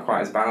mind is not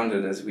quite as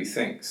bounded as we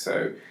think.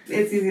 So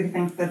it's easy to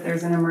think that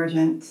there's an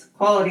emergent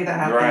quality that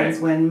happens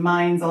when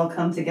minds all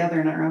come together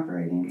and are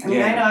operating. I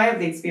mean, I know I have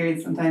the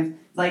experience sometimes,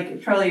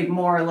 like probably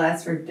more or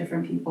less for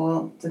different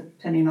people,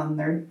 depending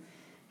on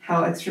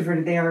how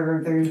extroverted they are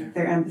or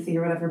their empathy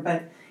or whatever.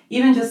 But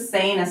even just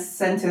saying a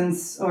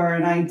sentence or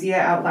an idea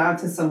out loud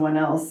to someone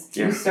else,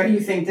 you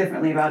think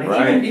differently about it,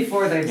 even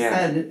before they've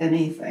said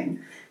anything,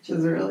 which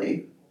is a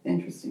really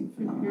interesting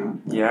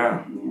phenomenon.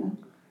 Yeah.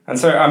 And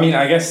so,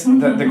 I guess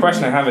the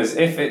question I have is,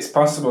 if it's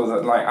possible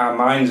that like our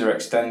minds are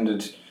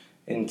extended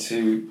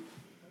into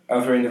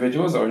other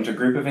individuals or into a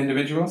group of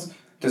individuals,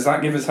 does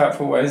that give us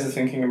helpful ways of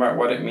thinking about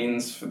what it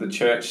means for the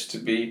church to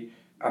be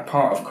a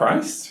part of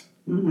Christ,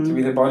 to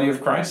be the body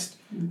of Christ?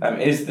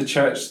 Is the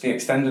church the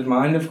extended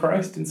mind of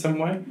Christ in some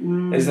way?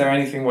 Is there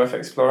anything worth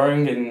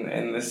exploring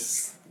in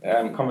this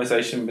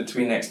conversation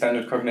between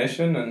extended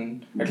cognition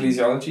and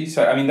ecclesiology?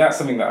 So, that's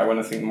something that I want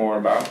to think more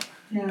about,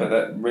 but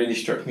that really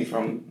struck me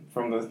from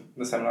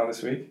the seminar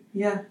this week.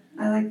 Yeah,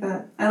 I like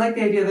that. I like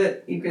the idea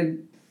that you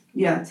could,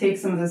 take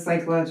some of the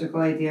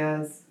psychological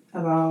ideas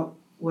about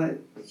what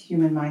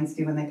human minds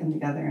do when they come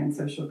together in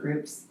social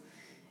groups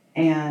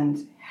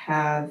and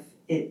have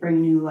it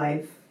bring new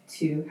life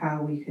to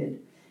how we could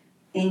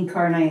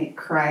incarnate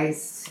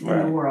Christ in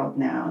the world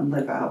now and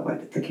live out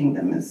what the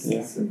kingdom is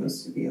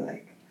supposed to be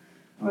like.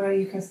 What about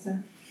you,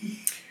 Krista?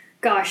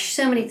 Gosh,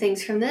 so many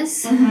things from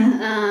this.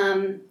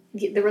 The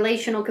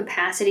relational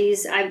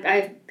capacities.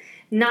 I've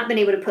not been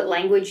able to put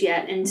language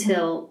yet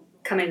until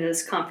coming to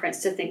this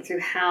conference to think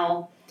through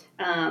how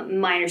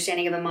my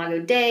understanding of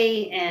Imago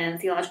Dei and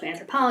theological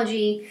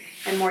anthropology,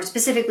 and more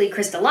specifically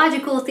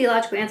Christological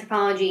theological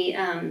anthropology,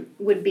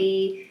 would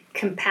be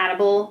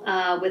compatible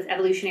with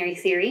evolutionary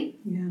theory.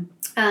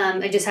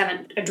 I just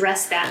haven't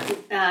addressed that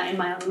in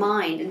my own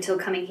mind until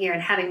coming here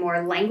and having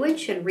more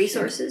language and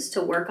resources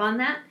to work on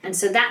that. And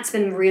so that's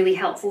been really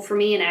helpful for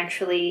me in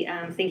actually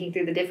thinking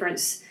through the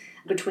difference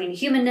between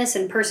humanness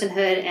and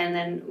personhood, and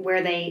then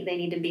where they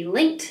need to be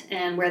linked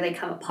and where they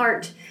come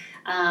apart.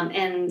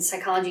 And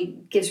psychology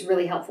gives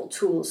really helpful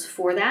tools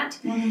for that.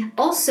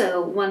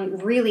 Also, one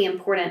really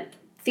important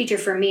feature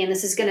for me, and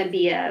this is going to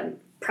be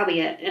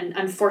probably an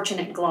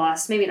unfortunate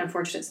gloss, maybe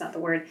unfortunate's not the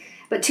word,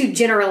 but too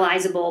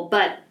generalizable,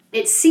 but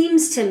it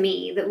seems to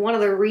me that one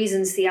of the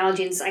reasons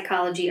theology and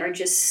psychology are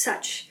just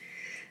such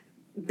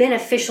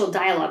beneficial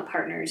dialogue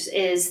partners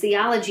is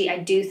theology, I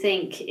do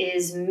think,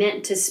 is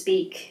meant to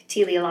speak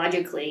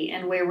teleologically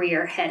and where we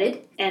are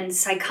headed, and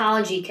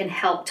psychology can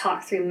help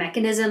talk through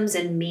mechanisms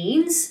and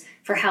means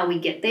for how we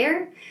get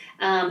there.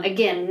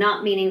 Again,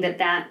 not meaning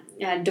that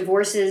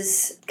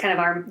divorces kind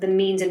of the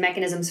means and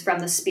mechanisms from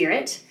the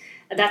spirit.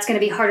 That's going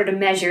to be harder to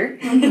measure,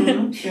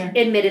 Sure.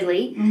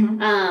 admittedly.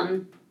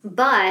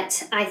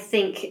 But I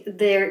think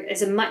there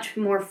is a much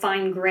more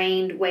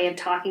fine-grained way of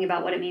talking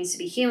about what it means to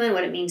be human,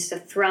 what it means to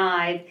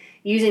thrive,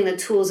 using the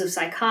tools of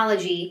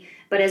psychology.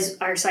 But as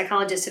our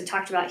psychologists have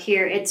talked about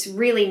here, it's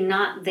really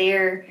not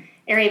their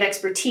area of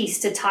expertise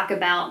to talk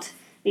about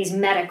these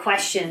meta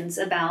questions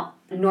about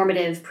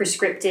normative,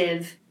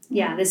 prescriptive.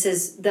 Yeah, this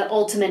is the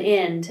ultimate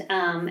end.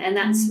 And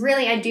that's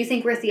really, I do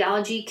think, where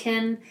theology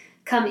can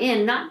come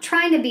in, not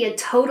trying to be a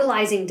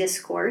totalizing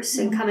discourse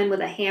and come in with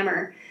a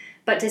hammer,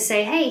 but to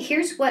say, hey,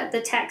 here's what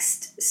the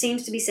text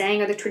seems to be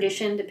saying, or the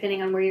tradition,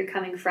 depending on where you're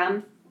coming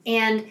from.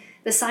 And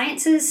the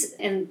sciences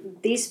and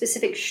these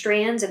specific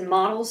strands and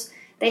models,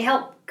 they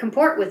help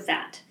comport with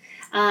that.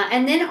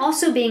 And then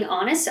also being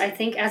honest, I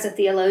think, as a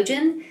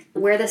theologian,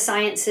 where the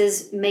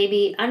sciences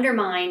maybe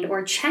undermine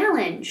or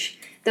challenge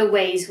the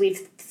ways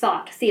we've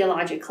thought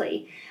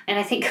theologically. And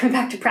I think coming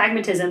back to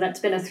pragmatism, that's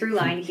been a through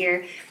line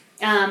here.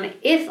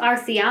 If our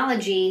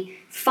theology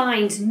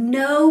finds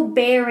no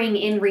bearing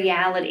in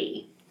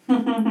reality,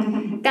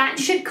 that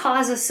should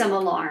cause us some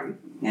alarm.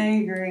 I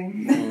agree.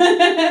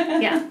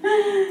 Yeah.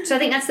 So I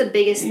think that's the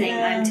biggest thing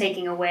I'm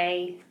taking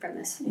away from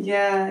this.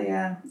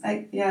 Yeah.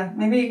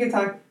 Maybe you could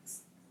talk,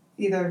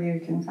 either of you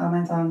can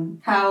comment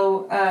on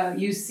how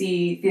you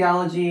see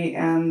theology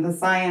and the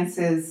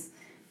sciences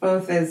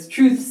both as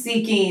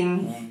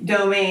truth-seeking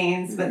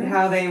domains, but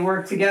how they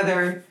work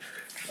together.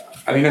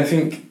 I mean, I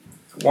think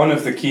one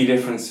of the key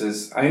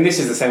differences, I mean, this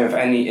is the same with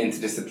any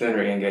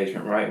interdisciplinary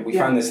engagement, right? We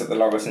find this at the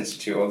Logos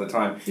Institute all the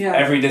time. Yeah.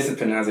 Every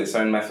discipline has its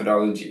own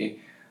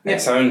methodology,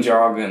 its own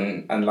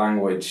jargon and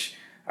language,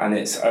 and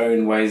its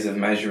own ways of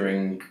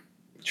measuring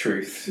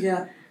truth.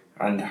 Yeah.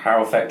 And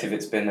how effective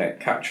it's been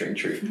at capturing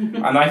truth.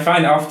 And I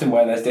find often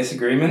where there's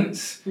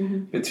disagreements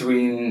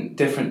between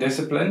different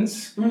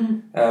disciplines,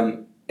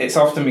 it's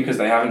often because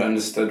they haven't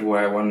understood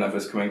where one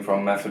another's coming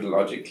from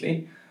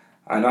methodologically.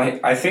 And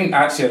I think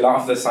actually a lot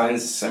of the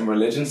science and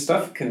religion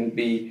stuff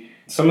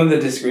some of the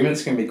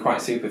disagreements can be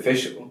quite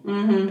superficial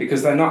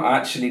because they're not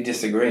actually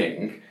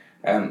disagreeing.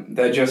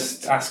 They're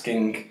just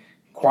asking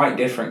quite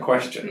different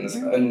questions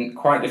and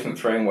quite different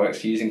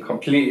frameworks using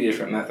completely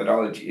different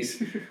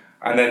methodologies.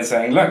 And then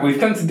saying, look, we've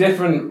come to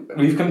different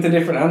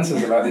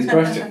answers about these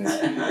questions.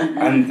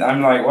 And I'm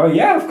like, well,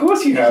 yeah, of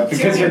course you have,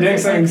 because you're doing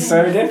something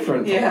so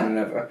different from one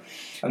another.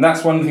 And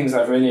that's one of the things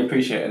I've really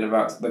appreciated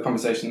about the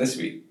conversation this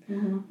week.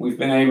 We've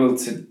been able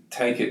to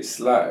take it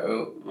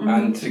slow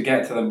and to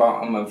get to the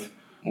bottom of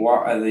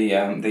what are the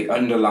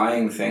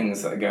underlying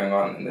things that are going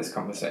on in this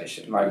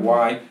conversation. Like,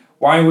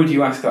 why would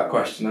you ask that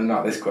question and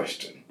not this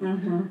question?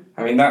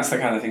 I mean, that's the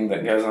kind of thing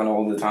that goes on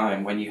all the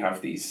time when you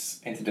have these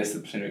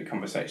interdisciplinary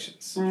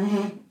conversations.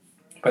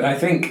 But I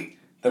think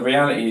the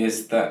reality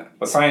is that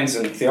science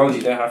and theology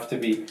don't have to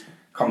be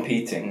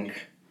competing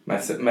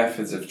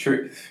methods of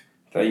truth.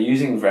 They're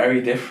using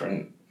very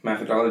different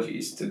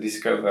methodologies to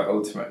discover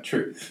ultimate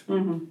truth.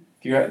 Do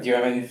you have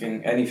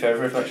any further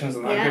reflections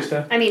on that,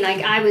 Krista? I mean,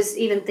 like, I was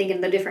even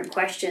thinking the different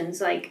questions.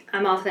 Like,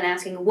 I'm often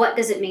asking, what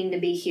does it mean to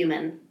be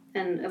human?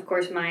 And of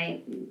course,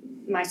 my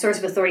source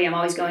of authority I'm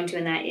always going to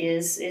in that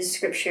is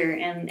Scripture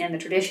and the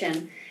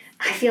tradition.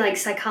 I feel like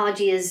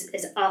psychology is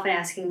often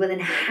asking, well, then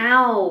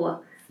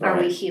how are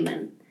we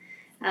human?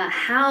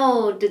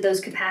 How did those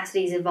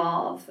capacities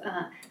evolve?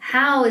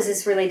 How is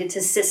this related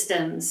to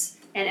systems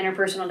and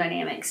interpersonal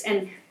dynamics?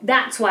 And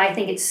that's why I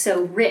think it's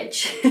so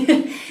rich,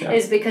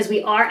 is because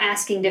we are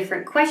asking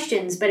different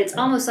questions, but it's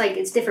almost like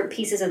it's different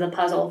pieces of the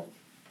puzzle.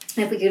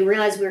 And if we could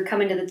realize we were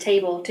coming to the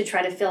table to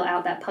try to fill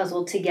out that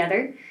puzzle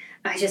together,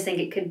 I just think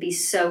it could be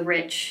so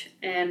rich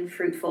and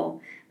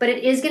fruitful. But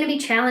it is going to be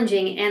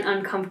challenging and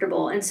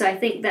uncomfortable. And so I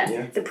think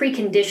that the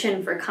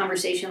precondition for a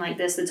conversation like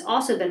this that's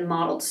also been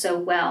modeled so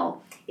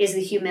well is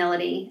the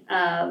humility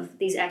of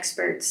these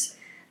experts,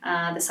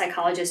 the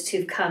psychologists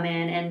who've come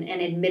in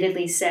and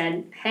admittedly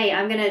said, hey,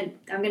 I'm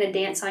gonna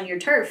dance on your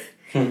turf.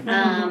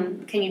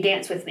 Can you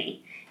dance with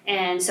me?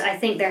 And so I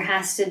think there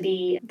has to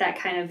be that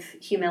kind of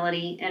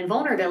humility and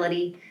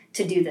vulnerability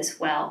to do this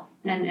well.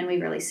 And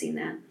we've really seen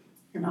that.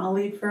 And I'll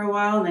lead for a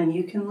while, and then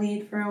you can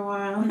lead for a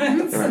while.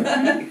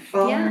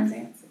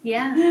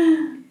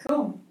 Yeah.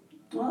 Cool.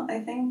 Well, I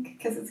think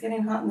because it's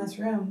getting hot in this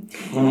room,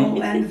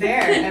 we'll end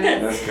there.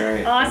 And That's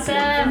great.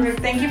 Awesome.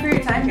 Thank you for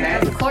your time,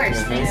 guys. Of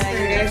course. Thanks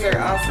You guys are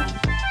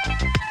awesome.